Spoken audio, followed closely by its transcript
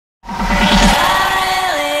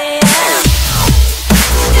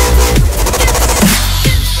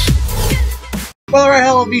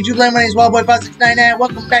up YouTube land? My name is Wildboy5699.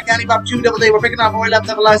 Welcome back to HuniePop 2 Double Day. We're picking up where we left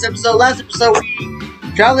off the last episode. Last episode, we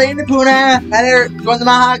traveled into Puna, met her, joined the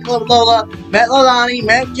Maha Club Lola, met Lolani,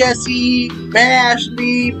 met Jesse, met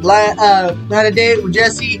Ashley, had a date with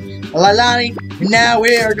Jesse, Lolani, and now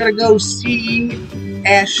we are gonna go see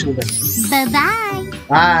Ashley. Bye-bye.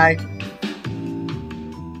 Bye.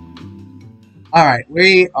 Alright,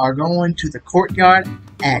 we are going to the courtyard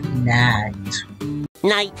at night.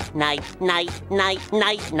 Night. Will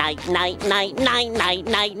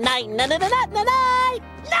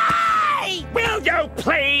you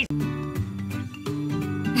please?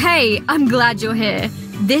 Hey, I'm glad you're here.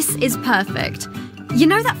 This is perfect. You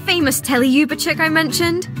know that famous tele-Uber chick I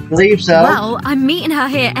mentioned? Believe so. Well, I'm meeting her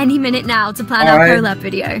here any minute now to plan our collab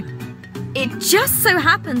video. It just so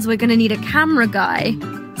happens we're gonna need a camera guy.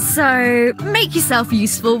 So, make yourself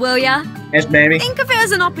useful, will ya? Yes, baby. Think of it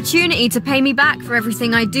as an opportunity to pay me back for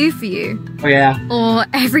everything I do for you. Oh, yeah. Or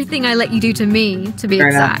everything I let you do to me, to be Fair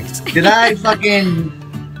exact. enough. Did I fucking...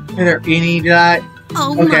 Did I...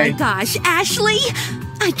 Oh my gosh, Ashley!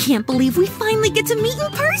 I can't believe we finally get to meet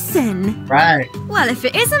in person! Right. Well, if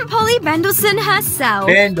it isn't Polly Bendelson herself.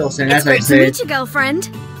 Bendelson, it's that's how you great say to it. meet you, girlfriend.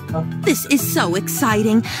 This is so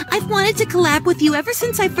exciting. I've wanted to collab with you ever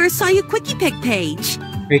since I first saw your Quickie Pick page.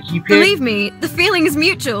 Quickie Pick? Believe me, the feeling is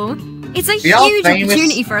mutual. It's a huge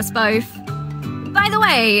opportunity for us both. By the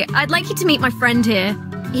way, I'd like you to meet my friend here.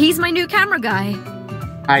 He's my new camera guy.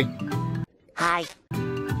 Hi.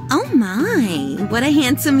 Oh my, what a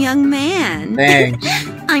handsome young man. Thanks.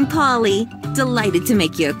 I'm Polly. Delighted to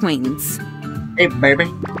make your acquaintance. Hey,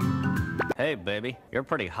 baby. Hey, baby. You're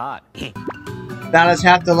pretty hot. That is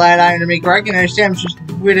half the light iron to make I can understand. I'm just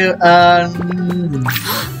with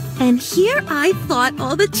And here I thought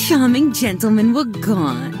all the charming gentlemen were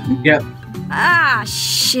gone. Yep. Ah,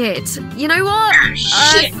 shit. You know what?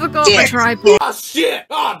 Shit, I forgot my tripod. Oh, shit!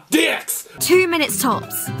 Oh, dicks! 2 minutes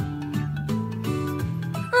tops.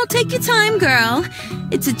 Oh, take your time, girl.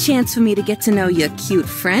 It's a chance for me to get to know your cute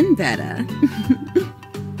friend better.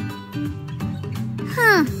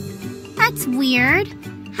 Huh. That's weird.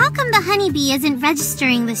 How come the honeybee isn't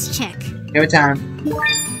registering this chick? Give it time.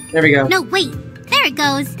 There we go. No, wait. There it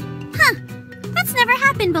goes. Huh. That's never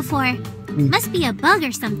happened before. Must be a bug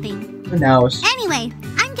or something. Who knows? Anyway,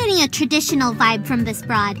 I'm getting a traditional vibe from this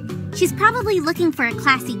broad. She's probably looking for a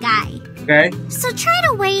classy guy. Okay. So try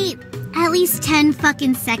to wait at least 10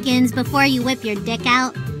 fucking seconds before you whip your dick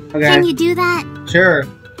out. Okay. Can you do that? Sure.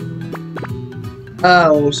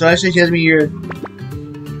 Oh, so actually tells me you're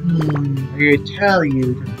tell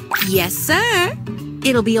you. Yes, sir.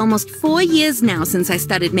 It'll be almost 4 years now since I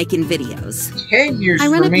started making videos. 10 years I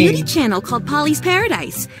run for a me. beauty channel called Polly's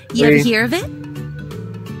Paradise. You ever hear of it?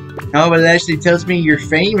 No, but it actually tells me you're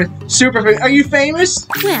famous. Super famous. Are you famous?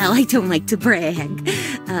 Well, I don't like to brag,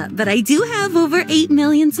 but I do have over 8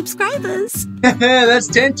 million subscribers. That's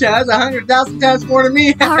 10 times, 100,000 times more than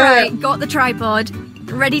me. Alright, got the tripod.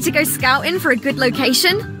 Ready to go scouting for a good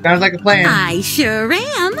location? Sounds like a plan. I sure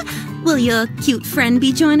am. Will your cute friend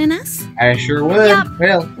be joining us? I sure would. Yep.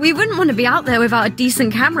 Well, We wouldn't want to be out there without a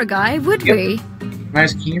decent camera guy, would we?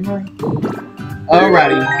 nice camera.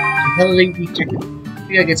 Alrighty. Totally be checking.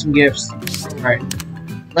 We gotta get some gifts. Alright.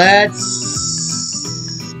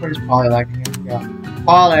 Let's... What does Polly like again? Yeah.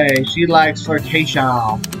 Polly, she likes flirtation.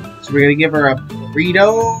 So we're gonna give her a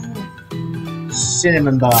burrito.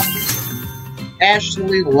 Cinnamon bun.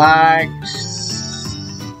 Ashley likes...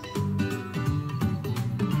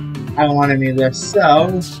 I don't want any of this,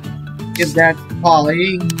 so... Give that to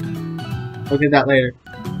Polly. We'll get that later.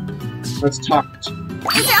 Let's talk.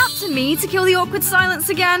 Is it up to me to kill the awkward silence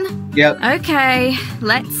again? Yep. Okay,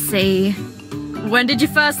 let's see. When did you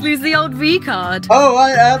first lose the old V card? Oh,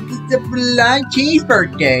 the blind Key's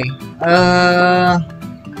birthday. The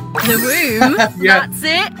room? Yeah. That's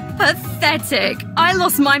it? Pathetic. I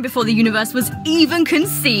lost mine before the universe was even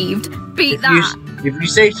conceived. Beat that. If you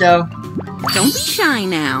say so. Don't be shy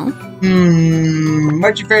now.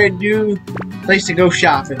 What's your favorite new place to go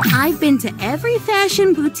shopping? I've been to every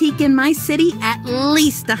fashion boutique in my city at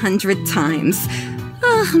least 100 times.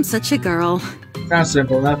 Oh, I'm such a girl. Sounds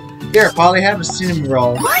simple enough. Here, Polly, have a cinnamon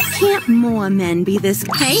roll. Why can't more men be this?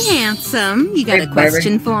 Hey, handsome. You got Hey, a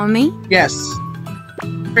question for me? Yes.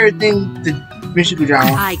 Favorite thing, the musical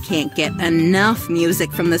genre. I can't get enough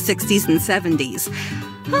music from the 60s and 70s.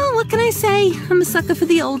 Oh, what can I say? I'm a sucker for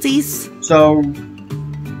the oldies. So,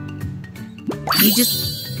 You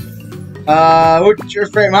just... what's your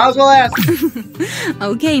favorite? Might as well ask.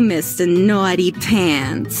 Okay, Mr. Naughty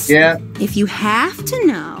Pants. Yeah. If you have to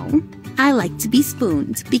know, I like to be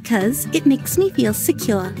spooned because it makes me feel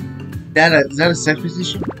secure. Is that a sex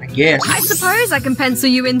position? I guess. I suppose I can pencil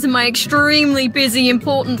you into my extremely busy,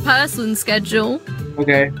 important person schedule.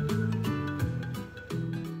 Okay.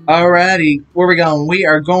 Alrighty, where we going? We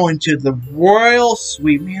are going to the Royal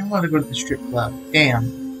Suite. Man, I want to go to the strip club.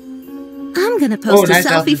 Damn. I'm gonna post a nice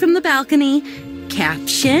selfie from the balcony.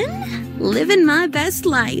 Caption, living my best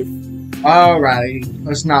life. Alrighty,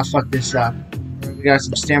 let's not fuck this up. We got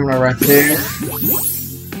some stamina right there.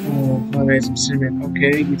 Oh, alright, some stamina.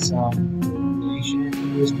 Okay, get some patient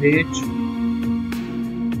in this bitch.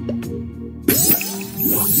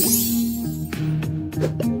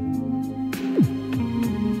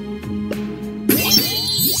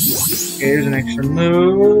 Okay, here's an extra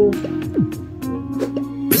move.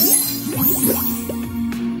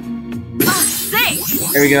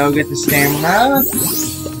 There we go, get the stamina.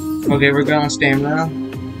 Okay, we're going stamina.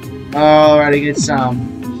 Alrighty, get some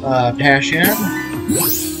passion.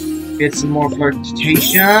 Get some more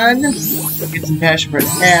flirtation. Get some passion for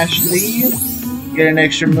Ashley. Get an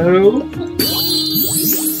extra move.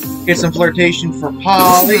 Get some flirtation for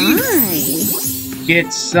Polly. Nice.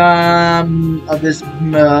 Get some of this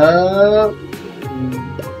move.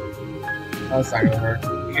 That's not gonna work.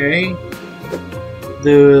 Okay.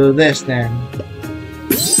 Do this then.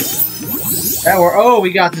 Oh,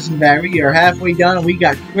 we got this in back. We are halfway done.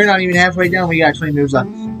 We're not even halfway done. We got 20 moves left.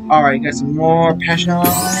 Alright, got some more passion.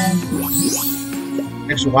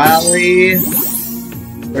 Extra wildly.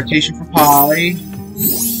 Rotation for Polly.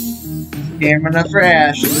 Stamina for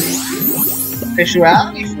Ashley.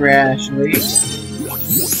 Sexuality for Ashley.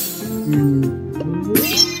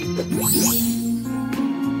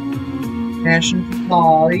 Passion for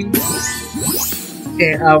Polly.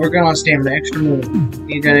 Okay, we're going on stamina. Extra move.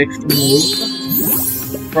 Need that extra move.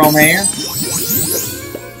 Romance.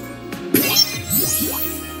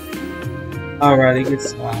 Alrighty, good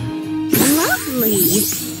stuff. Lovely.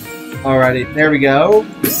 Alrighty, there we go.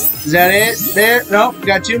 Is that it? There? Nope,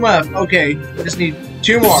 got 2 left. Okay, just need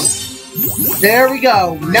 2 more. There we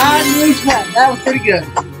go. 9 moves left. That was pretty good.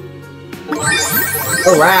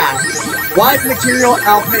 Alright. White material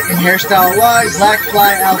outfit and hairstyle wise. Black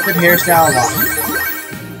fly outfit hairstyle wise.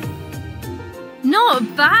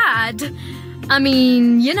 Not bad. I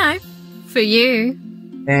mean, you know, for you.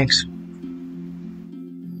 Thanks.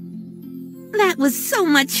 That was so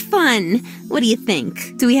much fun. What do you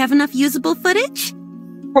think? Do we have enough usable footage?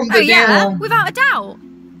 From the Oh yeah, demo. without a doubt.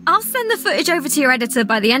 I'll send the footage over to your editor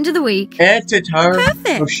by the end of the week. Editor.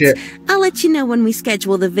 Perfect. Oh shit. I'll let you know when we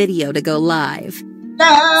schedule the video to go live.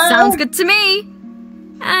 No! Sounds good to me.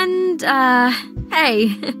 And,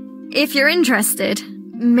 hey, if you're interested,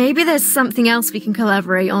 maybe there's something else we can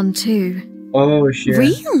collaborate on too. Oh shit.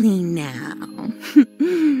 Really now?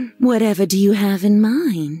 Whatever do you have in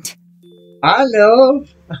mind? I know.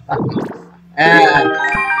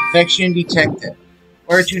 Affection detected.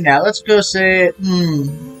 Where to now? Let's go say,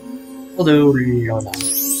 we'll do Lola.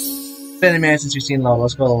 It's been a minute since we've seen Lola.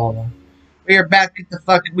 Let's go to Lola. We are back at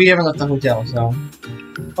the we haven't left the hotel, so.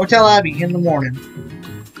 Hotel Abbey in the morning.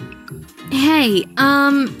 Hey,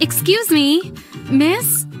 excuse me,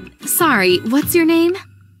 miss? Sorry, what's your name?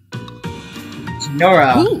 It's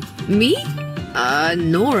Nora. Who? Me?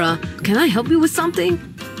 Nora, can I help you with something?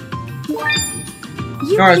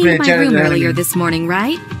 You Nora's been cleaned my chatting room to earlier me. this morning,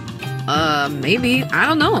 right? Maybe. I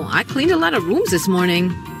don't know. I cleaned a lot of rooms this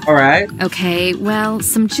morning. Alright. Okay, well,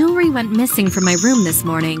 some jewelry went missing from my room this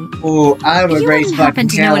morning. Oh, I would You raise wouldn't fucking happen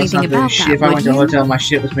to know hell or anything something. about Shit, that, if I went would to a you? hotel, my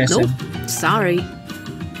shit was missing. Nope. Sorry.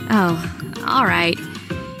 Oh, alright.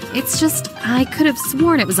 It's just, I could have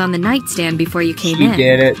sworn it was on the nightstand before you came She in.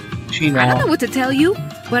 did it. She I don't know knows. what to tell you,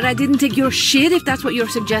 but I didn't take your shit if that's what you're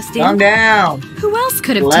suggesting. Calm down. Who else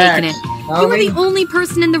could have Relax. taken it? Tell You were me. the only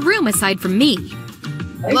person in the room aside from me.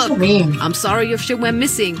 Why you so Look, mean? I'm sorry your shit went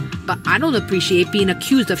missing, but I don't appreciate being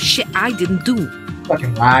accused of shit I didn't do.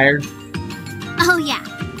 Fucking liar. Oh yeah,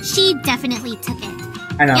 she definitely took it.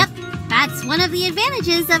 I know. Yep, that's one of the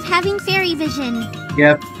advantages of having fairy vision.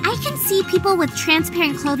 Yep. I can see people with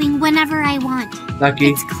transparent clothing whenever I want.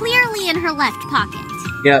 Lucky. It's clearly in her left pocket.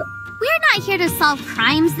 Yep. We're not here to solve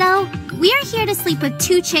crimes, though. We're here to sleep with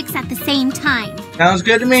 2 chicks at the same time. Sounds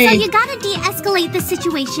good to me. So you gotta de-escalate the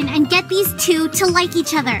situation and get these 2 to like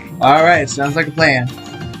each other. Alright, sounds like a plan.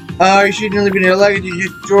 You shouldn't leave it in your luggage. You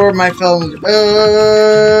should drawer my phone.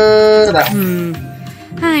 That one.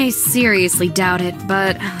 I seriously doubt it,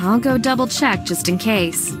 but I'll go double check just in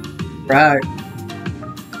case. Right.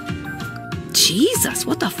 Jesus,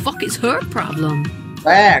 what the fuck is her problem?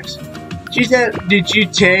 Relax. She said, did you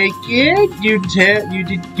take it? You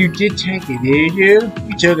did take it, did you?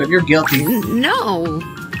 You took it. You're guilty. No.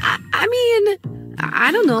 I mean,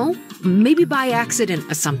 I don't know. maybe by accident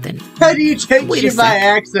or something. How do you take Wait a shit by sec.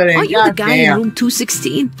 accident? Are you the guy in Goddamn. room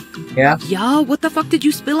 216? Yeah. Yo, what the fuck did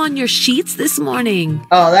you spill on your sheets this morning?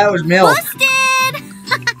 Oh, that was milk. Busted!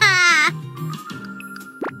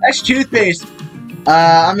 That's toothpaste.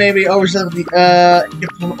 I maybe over something.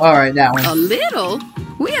 Alright, that one. A little?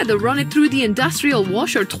 We had to run it through the industrial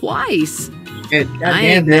washer twice. I Goddamn,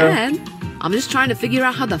 ain't dude. mad. I'm just trying to figure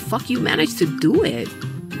out how the fuck you managed to do it.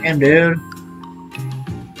 Damn, dude.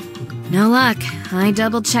 No luck. I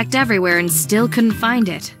double-checked everywhere and still couldn't find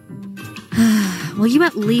it. Will you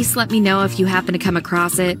at least let me know if you happen to come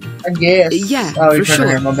across it? I guess. Yeah, Oh, for you're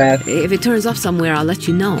sure. My bad. If it turns up somewhere, I'll let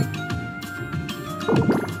you know.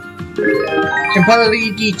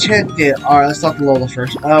 Completely detected. Alright, let's talk to Lola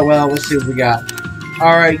first. Oh, well, let's see what we got.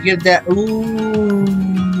 Alright, give that. Ooh.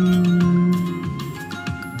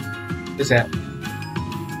 What's that?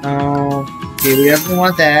 Okay, we definitely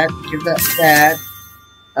want that. Give that.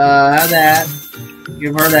 Have that.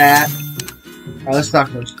 Give her that. Alright, let's talk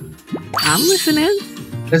first. I'm listening.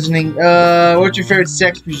 Listening. What's your favorite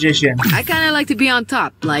sex position? I kind of like to be on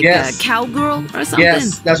top, like Yes. a cowgirl or something.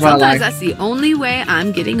 Yes, that's what I Sometimes like. that's the only way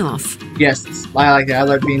I'm getting off. Yes, I like that. I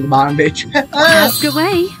like being the bottom bitch. Ask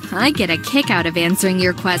away. I get a kick out of answering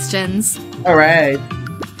your questions. Alright.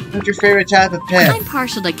 What's your favorite type of pet? I'm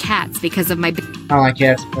partial to cats because of my... I don't like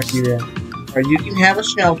cats. Fuck you then. Or you can have a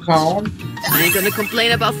snow cone. I ain't gonna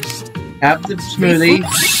complain about. Have the smoothie.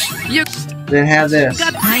 You Then have this.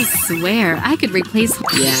 I swear, I could replace...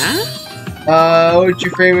 Yeah? What's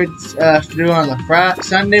your favorite to do on the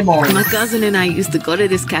Sunday morning? My cousin and I used to go to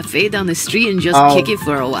this cafe down the street and just Oh. kick it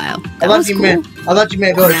for a while. I That thought was you cool. meant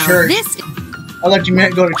go to Now church. this... I thought you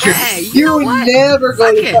meant go to church. Hey, you you know would what? never go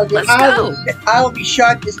Fuck to it, fucking. let's I would be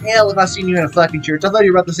shocked as hell if I seen you in a fucking church. I thought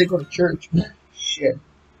you were about to say go to church. Shit.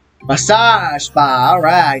 Massage spa. All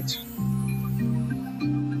right.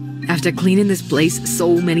 After cleaning this place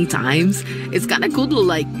so many times, it's kind of cool to,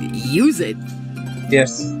 like, use it.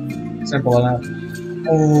 Yes. Simple enough.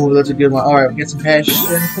 Oh, that's a good one. Alright, get some passion.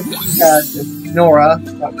 Nora.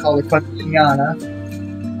 I'll call her fucking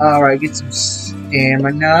Kiana. Alright, get some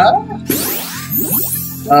stamina.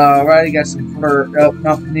 Alright, got some flirt. Oh,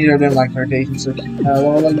 no, neither of them like flirtation. So,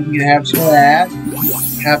 Lola, you can have some of that.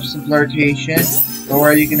 Have some flirtation.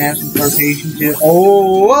 Nora, you can have some flirtation too.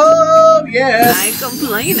 Oh, yes! I ain't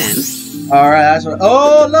complaining. Alright, that's what.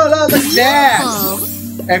 Oh, Lola, look at that! Oh,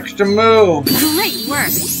 Extra move. great work.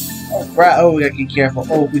 Right, oh, we gotta be careful.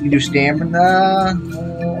 Oh, we can do stamina.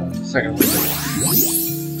 Second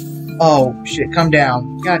one. Oh, shit, come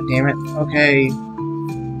down. God damn it. Okay.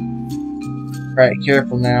 Right,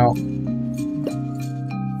 careful now.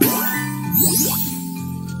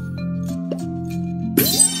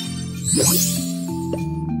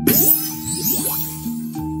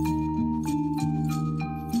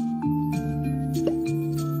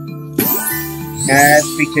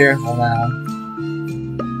 Let's be careful now.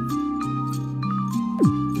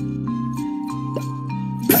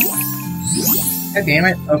 God damn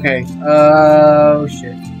it. Okay. Oh,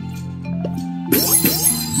 shit.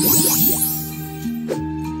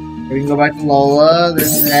 We can go back to Lola.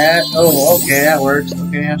 There's that. Oh, okay, that works.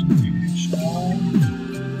 Okay, have some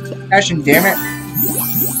passion, damn it.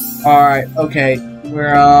 Alright, okay.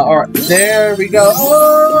 We're, alright. There we go.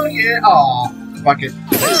 Oh, yeah. Aw, fuck it.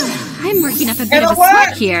 I'm working up a bit And of it a sweat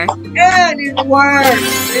worked! here. And it worked!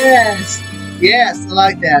 Yes! Yes, I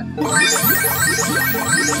like that.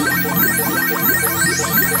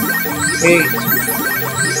 Hey.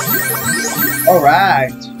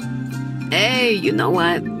 Alright. Hey, you know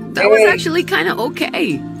what? That was Hey. actually kind of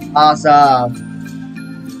okay. Awesome.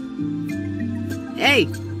 Hey,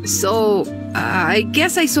 so, I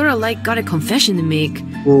guess I sort of, like, got a confession to make.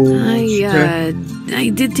 Ooh, I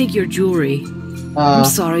did take your jewelry. I'm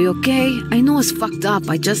sorry, okay? I know it's fucked up.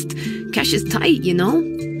 Cash is tight, you know?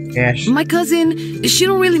 Yes. My cousin, she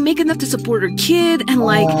don't really make enough to support her kid, and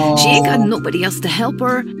like, she ain't got nobody else to help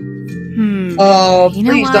her. Oh, You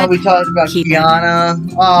know please what? don't be talking about Keep it. Kiana.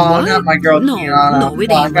 Oh, What? not my girl No, Kiana. no,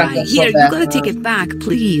 it Oh, I ain't got right. that so Here, you bad gotta for take her. it back,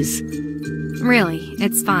 please. Really,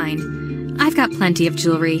 it's fine. I've got plenty of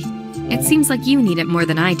jewelry. It seems like you need it more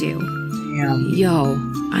than I do. Damn. Yo,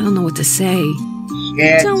 I don't know what to say.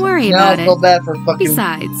 Shit. Don't worry No, about I feel it. bad for fucking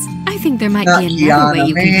Besides, I think there might not be another way Kiana.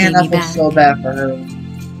 you Man, can I pay me feel back. so bad for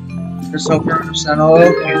her. Just so personal.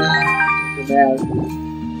 Okay. So bad.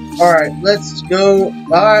 Alright, let's go.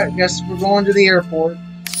 Alright, guess we're going to the airport.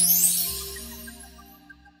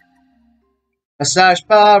 Massage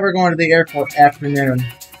spa, we're going to the airport afternoon.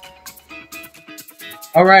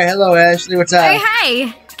 Alright, hello Ashley, what's up? Hey,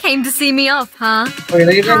 hey! Came to see me off, huh? Are you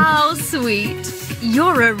leaving? How sweet.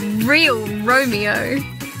 You're a real Romeo.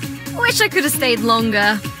 Wish I could have stayed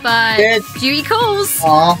longer, but duty calls.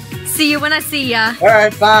 Aw. See you when I see ya.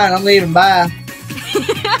 Alright, fine. I'm leaving. Bye.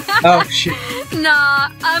 Oh, shit. Nah,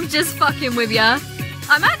 I'm just fucking with ya.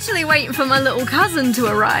 I'm actually waiting for my little cousin to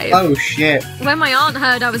arrive. Oh, shit. When my aunt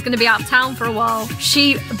heard I was going to be out of town for a while,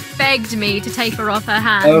 she begged me to take her off her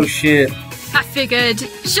hands. Oh, shit. I figured,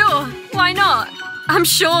 sure, why not? I'm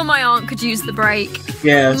sure my aunt could use the break.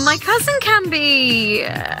 Yes. My cousin can be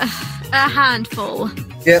a handful.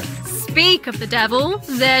 Yep. Speak of the devil,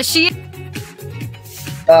 there she is.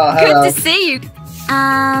 Oh, hello. Good to see you.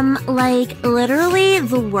 Like, literally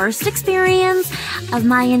the worst experience of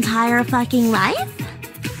my entire fucking life?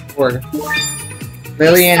 Word.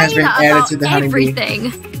 Lillian has been that added to the honeybee. everything.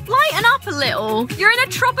 Lighten up a little. You're in a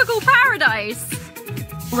tropical paradise.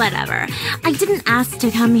 Whatever. I didn't ask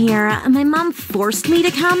to come here. My mom forced me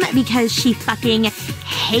to come because she fucking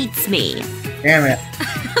hates me. Damn it.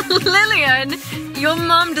 Lillian, your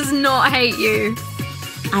mom does not hate you.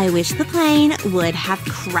 I wish the plane would have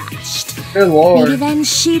crashed. Good lord. Maybe then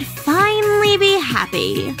she'd finally be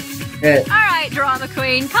happy. Yeah. Alright, drama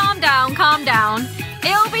queen, calm down, calm down.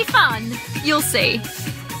 It'll be fun. You'll see.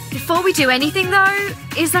 Before we do anything though,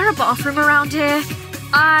 is there a bathroom around here?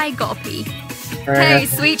 I gotta pee. Hey,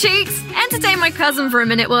 sweet cheeks, entertain my cousin for a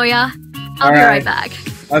minute, will ya? I'll be right back.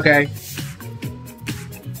 Okay.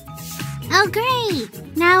 Oh,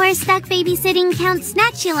 great. Now we're stuck babysitting Count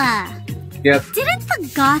Snatchula. Yep. Didn't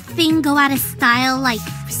the goth thing go out of style like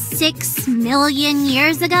 6 million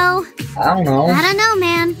years ago? I don't know. I don't know,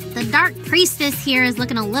 man. The Dark Priestess here is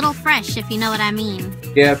looking a little fresh, if you know what I mean.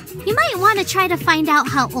 Yep. You might want to try to find out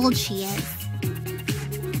how old she is.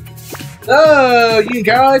 Oh, you in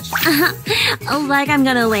college? Like I'm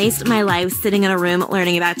gonna waste my life sitting in a room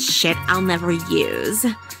learning about shit I'll never use.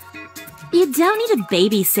 You don't need to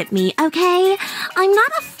babysit me, okay? I'm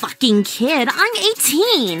not a fucking kid. I'm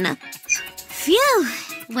 18. Phew.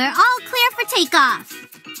 We're all clear for takeoff.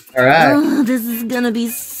 Alright. Oh, this is gonna be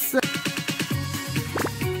so...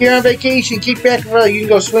 You're on vacation, keep back and you can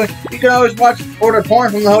go swim. You can always order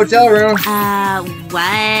porn from the hotel room.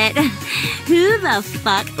 What? Who the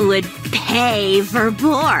fuck would pay for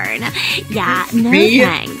porn? Yeah, no Me?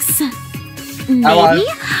 thanks. Maybe?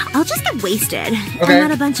 I'll just get wasted and Okay.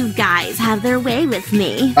 let a bunch of guys have their way with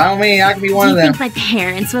me. By all means, I can be one Do of you them. think my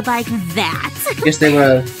parents would like that? Yes, they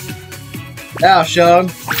would. Now, Sean.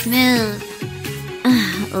 Smooth.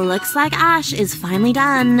 Looks like Ash is finally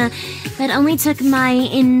done. That only took my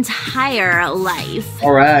entire life.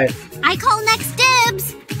 Alright. I call next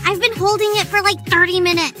dibs. I've been holding it for like 30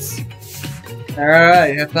 minutes.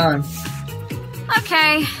 Alright, have fun.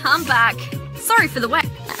 Okay, I'm back. Sorry for the wait.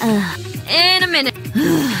 In a minute.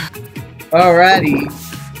 Alrighty.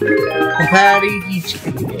 Patty each.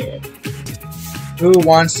 Who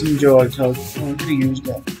wants some joy? So, I'm gonna use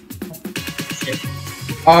that.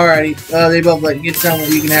 Alrighty, they both get some.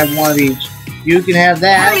 You can have one of each. You can have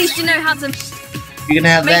that. At least you know how to... You can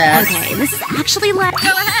have that. Okay, this is actually like... Go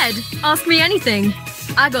ahead. Ask me anything.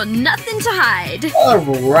 I got nothing to hide.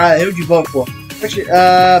 Alright, who'd you vote for? What's your,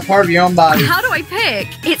 part of your own body? How do I pick?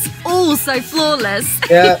 It's all so flawless.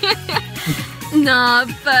 Yeah. Nah,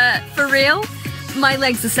 but for real, my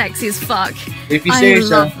legs are sexy as fuck. If you say I so.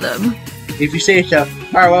 love them. If you say so.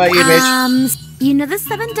 Alright, what about you, bitch? You know the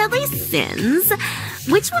 7 deadly sins?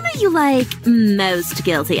 Which one are you, like, most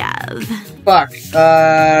guilty of? Fuck.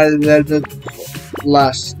 The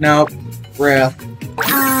lust. Nope. Wrath.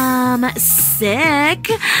 Sick.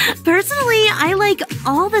 Personally, I like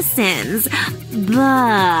all the sins, but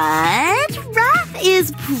wrath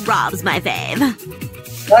is probs my fave.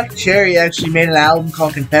 Black Cherry actually made an album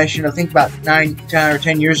called Confession, I think about 9 or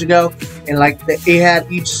 10 years ago, and like it had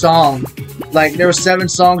each song. Like there were 7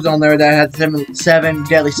 songs on there that had 7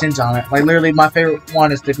 deadly sins on it. Like literally my favorite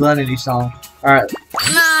one is the Gluttony song. Alright.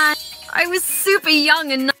 Nah, I was super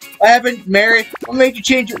young and... What happened, Mary? What made you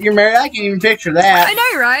change your Mary? I can't even picture that. I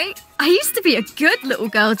know, right? I used to be a good little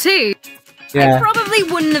girl too. Yeah. I probably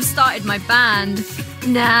wouldn't have started my band.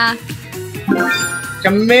 Nah.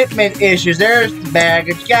 Commitment issues. There's the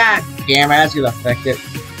baggage. God damn it, that's gonna affect it.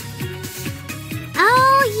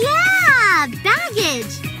 Oh, yeah!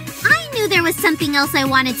 Baggage! I knew there was something else I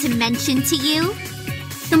wanted to mention to you.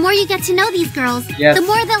 The more you get to know these girls, the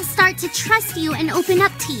more they'll start to trust you and open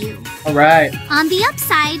up to you. Alright. On the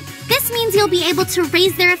upside, this means you'll be able to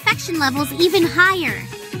raise their affection levels even higher.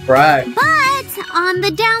 Right. But on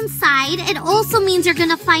the downside, it also means you're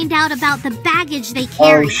gonna find out about the baggage they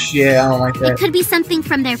carry. Oh shit, I don't like that. It could be something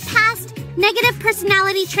from their past, negative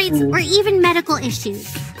personality traits, or even medical issues.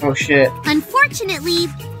 Oh shit. Unfortunately,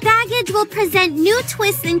 baggage will present new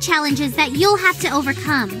twists and challenges that you'll have to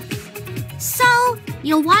overcome. So,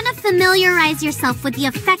 You'll want to familiarize yourself with the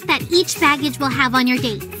effect that each baggage will have on your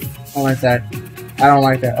date. I don't like that. I don't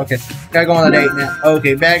like that. Okay, gotta go on a date now.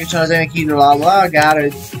 Okay, baggage knows any key to blah blah. Got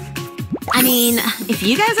it. I mean, if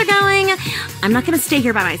you guys are going, I'm not gonna stay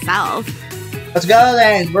here by myself. Let's go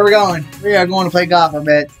then. Where are we going? We are going to play golf, I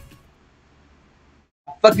bet.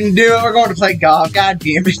 Fucking do it. We're going to play golf. God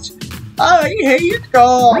damn it. I hate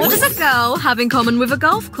golf. What does a girl have in common with a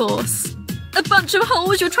golf course? A bunch of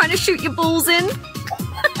holes you're trying to shoot your balls in?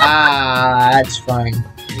 That's fine.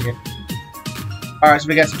 Yeah. Alright, so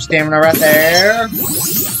we got some stamina right there.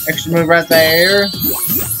 Extra move right there.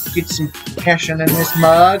 Get some passion in this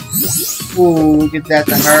mug. Ooh, get that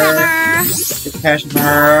to her. Get the passion to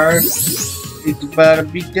her. It's about to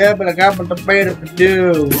be dead, but I got what the better to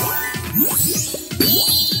do.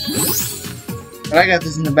 But I got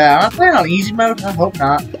this in the bag. I'm playing on easy mode? I hope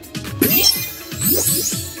not.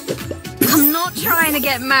 I'm not trying to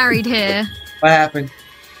get married here. What happened?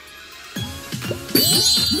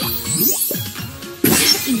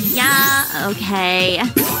 Yeah, okay.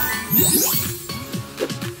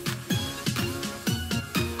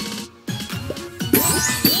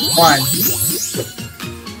 One.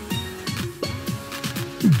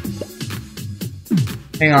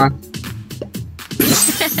 Hang on.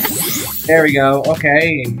 There we go.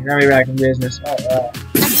 Okay, now we're back in business. Oh,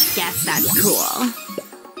 I guess that's cool.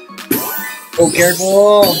 Oh,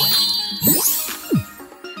 careful!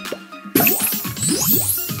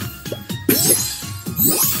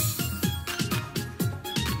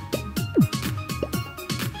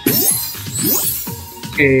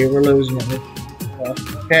 Okay, we're losing it.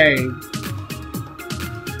 Okay.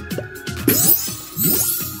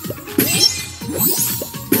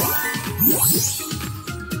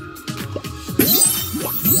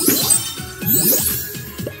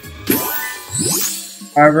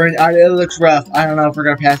 It looks rough. I don't know if we're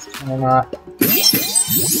gonna pass this one or not.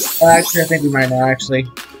 Actually, I think we might not, actually.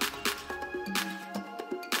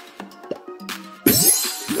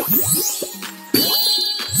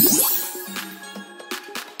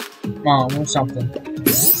 Come on, do something.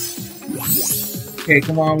 Okay,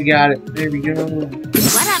 come on, we got it. There we go.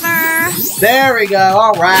 Whatever. There we go,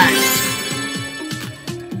 alright.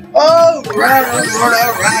 Alright.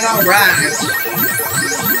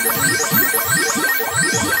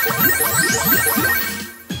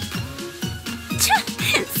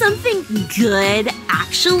 Something good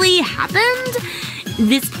actually happened?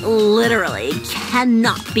 This literally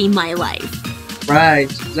cannot be my life. Right.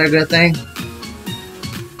 Is that a good thing?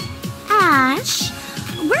 Ash,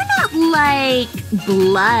 we're not like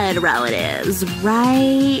blood relatives,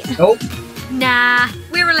 right? Nope. Nah,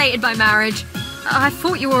 we're related by marriage. I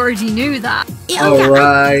thought you already knew that.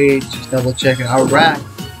 Alright. Just double checking. Alright.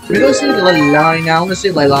 We're gonna see Leilani now. I'm gonna see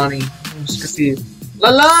Leilani. Let's go see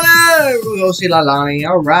Leilani! We're gonna go see Leilani.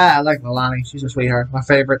 Alright, I like Leilani. She's a sweetheart. My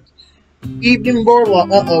favorite. Evening boardwalk.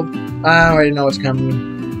 Uh-oh. I already know what's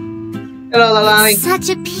coming. Hello, Leilani. Such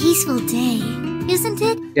a peaceful day, isn't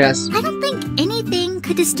it? Yes. I don't think anything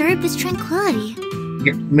could disturb this tranquility.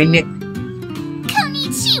 Get minute.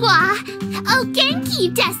 Konnichiwa! O genki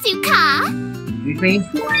desu ka? Excuse me?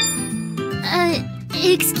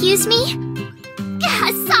 Excuse me?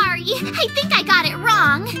 Sorry, I think I got it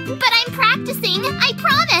wrong. But I'm practicing, I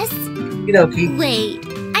promise. Okie. Wait,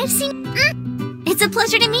 I've seen... It's a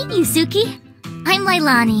pleasure to meet you, Suki. I'm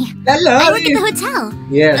Leilani. Hello. I work at the hotel.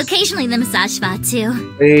 Yes. Occasionally the massage spa, too.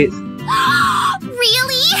 Wait.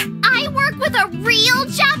 Really? I work with a real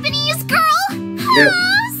Japanese girl? Yep.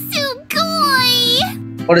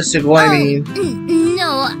 Sugoi! What does Sugoi mean?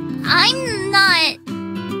 No, I'm not...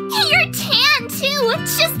 You're tan, too,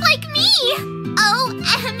 just like me!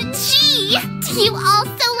 OMG! Do you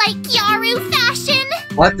also like Yaru fashion?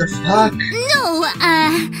 What the fuck?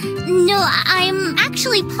 No, I'm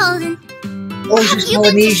actually Oh, she's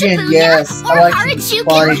Polynesian, yes. I like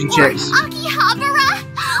Polynesian chicks. Akihabara?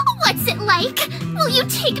 What's it like? Will you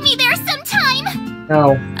take me there sometime?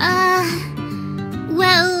 No.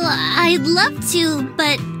 Well, I'd love to,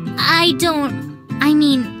 but I don't... I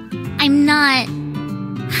mean, I'm not...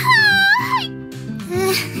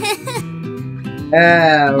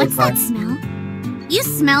 What's that smell? You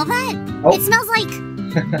smell that? Oh. It smells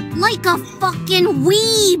like a fucking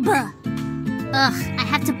weeb! Ugh, I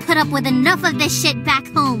have to put up with enough of this shit back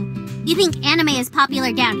home. You think anime is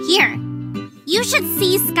popular down here? You should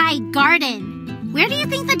see Sky Garden. Where do you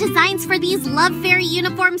think the designs for these Love Fairy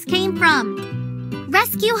uniforms came from?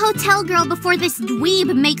 Rescue Hotel Girl before this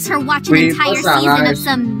dweeb makes her watch an entire season of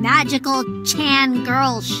some magical Chan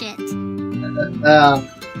girl shit.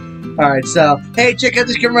 Alright, so, hey, check out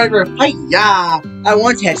this camera right here. Hi-ya! I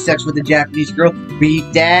once had sex with a Japanese girl.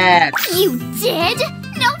 Beat that! You did?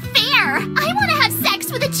 No fair! I want to have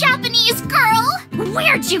sex with a Japanese girl!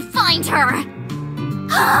 Where'd you find her?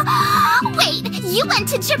 Wait, you went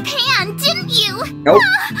to Japan, didn't you? Nope.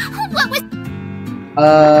 What was...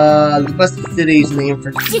 the best cities in the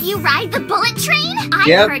infrastructure. Did you ride the bullet train? I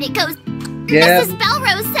heard it goes... Yep. Mrs.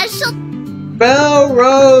 Belrose says she'll...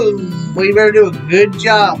 Belrose! Well, you better do a good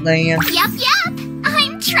job, man. Yep.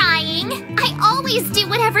 I'm trying. I always do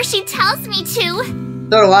whatever she tells me to. So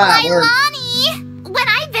do I. Lailani! When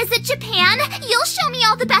I visit Japan, you'll show me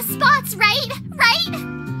all the best spots, right?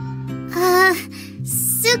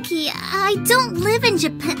 Suki, I don't live in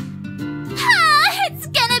Japan. It's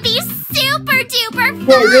gonna be super duper fun!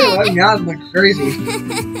 Oh, yeah, I'm nodding like crazy.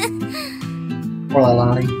 Poor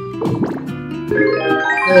Lailani.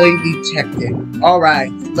 Holy detective.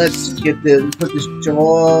 Alright, let's get this. Put this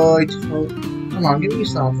joy. Come on, give me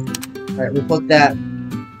something. Alright, we'll put that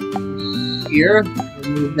here.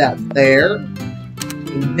 Move that there.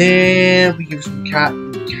 And then we give some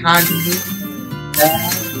condiment.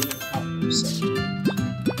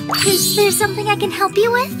 Is there something I can help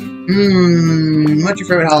you with? What's your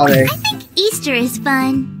favorite holiday? I think Easter is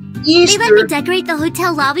fun. Easter? They let me decorate the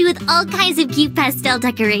hotel lobby with all kinds of cute pastel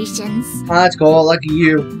decorations. Oh, that's cool. Lucky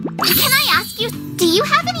you. Can I ask you, do you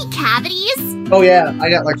have any cavities? Oh, yeah. I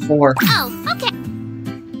got like 4. Oh, okay.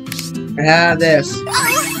 And have this.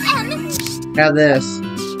 Oh, and... Have this.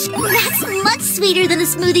 That's much sweeter than the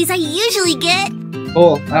smoothies I usually get.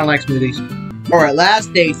 Cool. I don't like smoothies. Alright,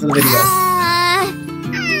 last date for the video.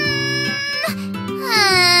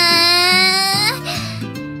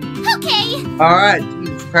 Okay. Alright,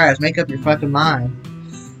 Jesus Christ, make up your fucking mind.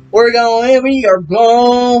 We're going, we are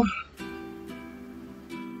going.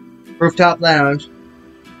 Rooftop lounge.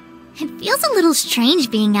 It feels a little strange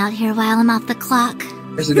being out here while I'm off the clock.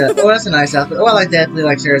 Oh, that's a nice outfit. Oh, I like that. I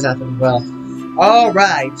like Sarah's outfit as well.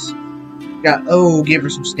 Alright. Give her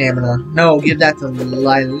some stamina. No, give that to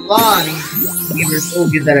Lailani.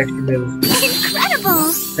 Give that extra move.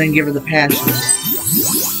 Incredible! Then give her the passion.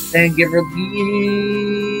 Then give her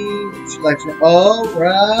the... She likes it.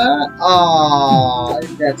 Alright.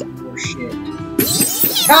 Aww, that's some horse shit.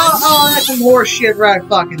 Oh, that's some horse shit right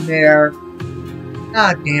fucking there.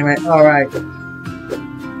 God damn it. Alright.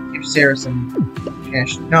 Give Sarah some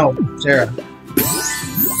cash. No, Sarah.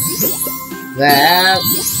 That.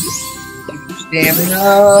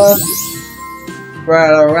 Stamina.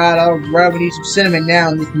 Alright, we need some cinnamon now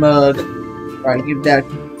in this mug. Alright, give that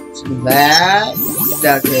to that. Give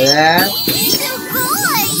that to that.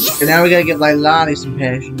 And now we gotta give Lailani some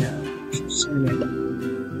passion now. Some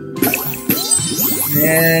cinnamon.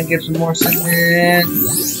 And give some more cinnamon.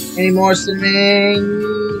 Any more cinnamon?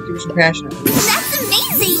 Give her some passion. That's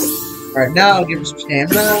amazing! Alright, now give her some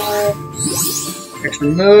stamina. Extra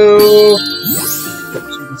move.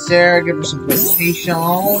 Sarah, give her some flotation.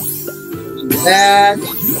 Do that.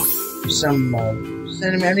 Some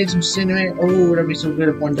cinnamon. I need some cinnamon. Oh, that'd be so good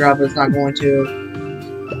if one drop, but it's not going to.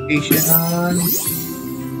 Flotation.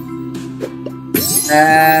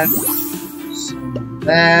 That. Some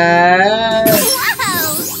that.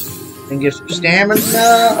 Wow! And give some stamina.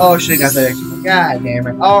 Oh, should've got that extra. God damn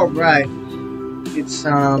it. Alright. Get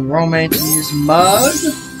some romance in this mug.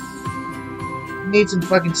 Need some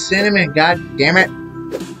fucking cinnamon. God damn it.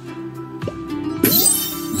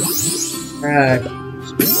 Alright.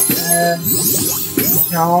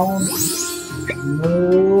 No.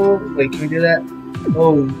 No. Wait, can we do that?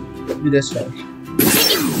 Oh, do this first.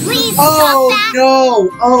 Please oh, stop that. No!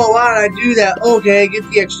 Oh, why did I do that? Okay, get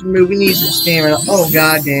the extra move. We need some stamina. Oh,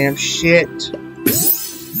 goddamn shit.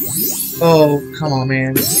 Oh, come on,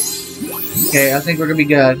 man. Okay, I think we're gonna be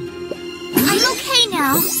good. I'm okay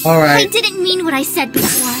now. Alright. I didn't mean what I said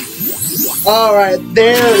before. Alright,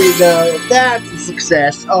 there we go. That's a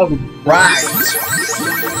success. Alright.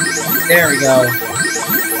 There we go.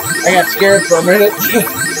 I got scared for a minute.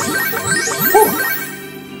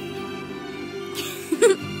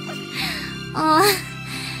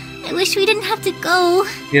 I wish we didn't have to go.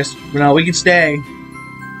 Yes, no, we can stay.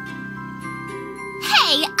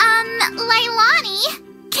 Hey, Lailani,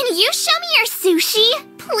 can you show me your sushi,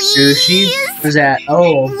 please? Sushi? Where's that?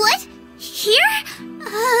 Oh. What? Here?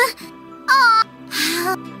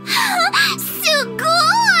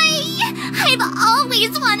 Sugoi! I've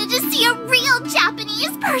always wanted to see a real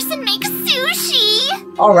Japanese person make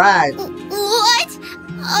sushi! Alright. What?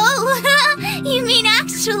 Oh, you mean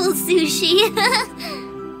actual sushi?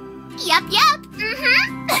 Yep.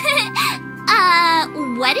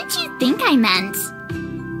 What did you think I meant?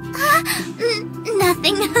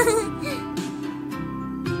 Nothing.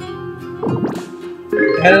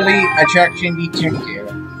 Italy attraction detective.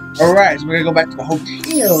 Alright, so we're gonna go back to the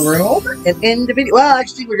hotel room and end the video. Well,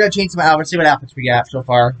 actually, we're gonna change some outfits, see what outfits we got so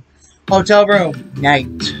far. Hotel room, night.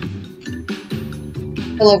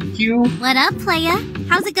 Hello, Q. What up, playa?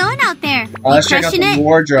 How's it going out there? Let's check out the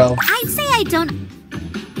wardrobe. I'd say I don't...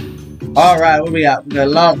 Alright, what do we got? We got a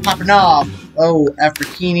lot popping off. Oh,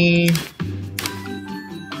 Afrikini.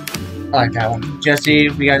 I like that one. Jesse,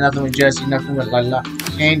 we got nothing with Jesse, nothing with Lila.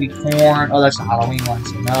 Candy corn. Oh, that's the Halloween one,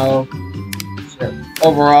 so no. So,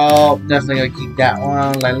 overall, definitely gonna keep that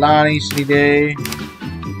one. Leilani, Sunny Day.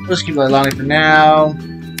 Let's keep Leilani for now.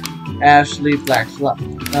 Ashley, Black Slut.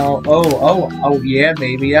 No, oh, yeah,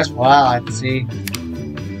 baby. That's wild, I can see.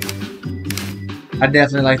 I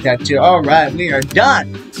definitely like that too. Alright, we are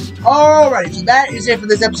done. Alright, so that is it for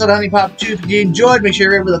this episode of HuniePop 2. If you enjoyed, make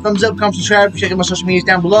sure you rate with a thumbs up, comment, subscribe, check out my social medias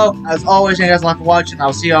down below. As always, thank you guys a lot for watching.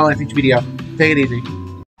 I'll see you all in a future video. Take it easy.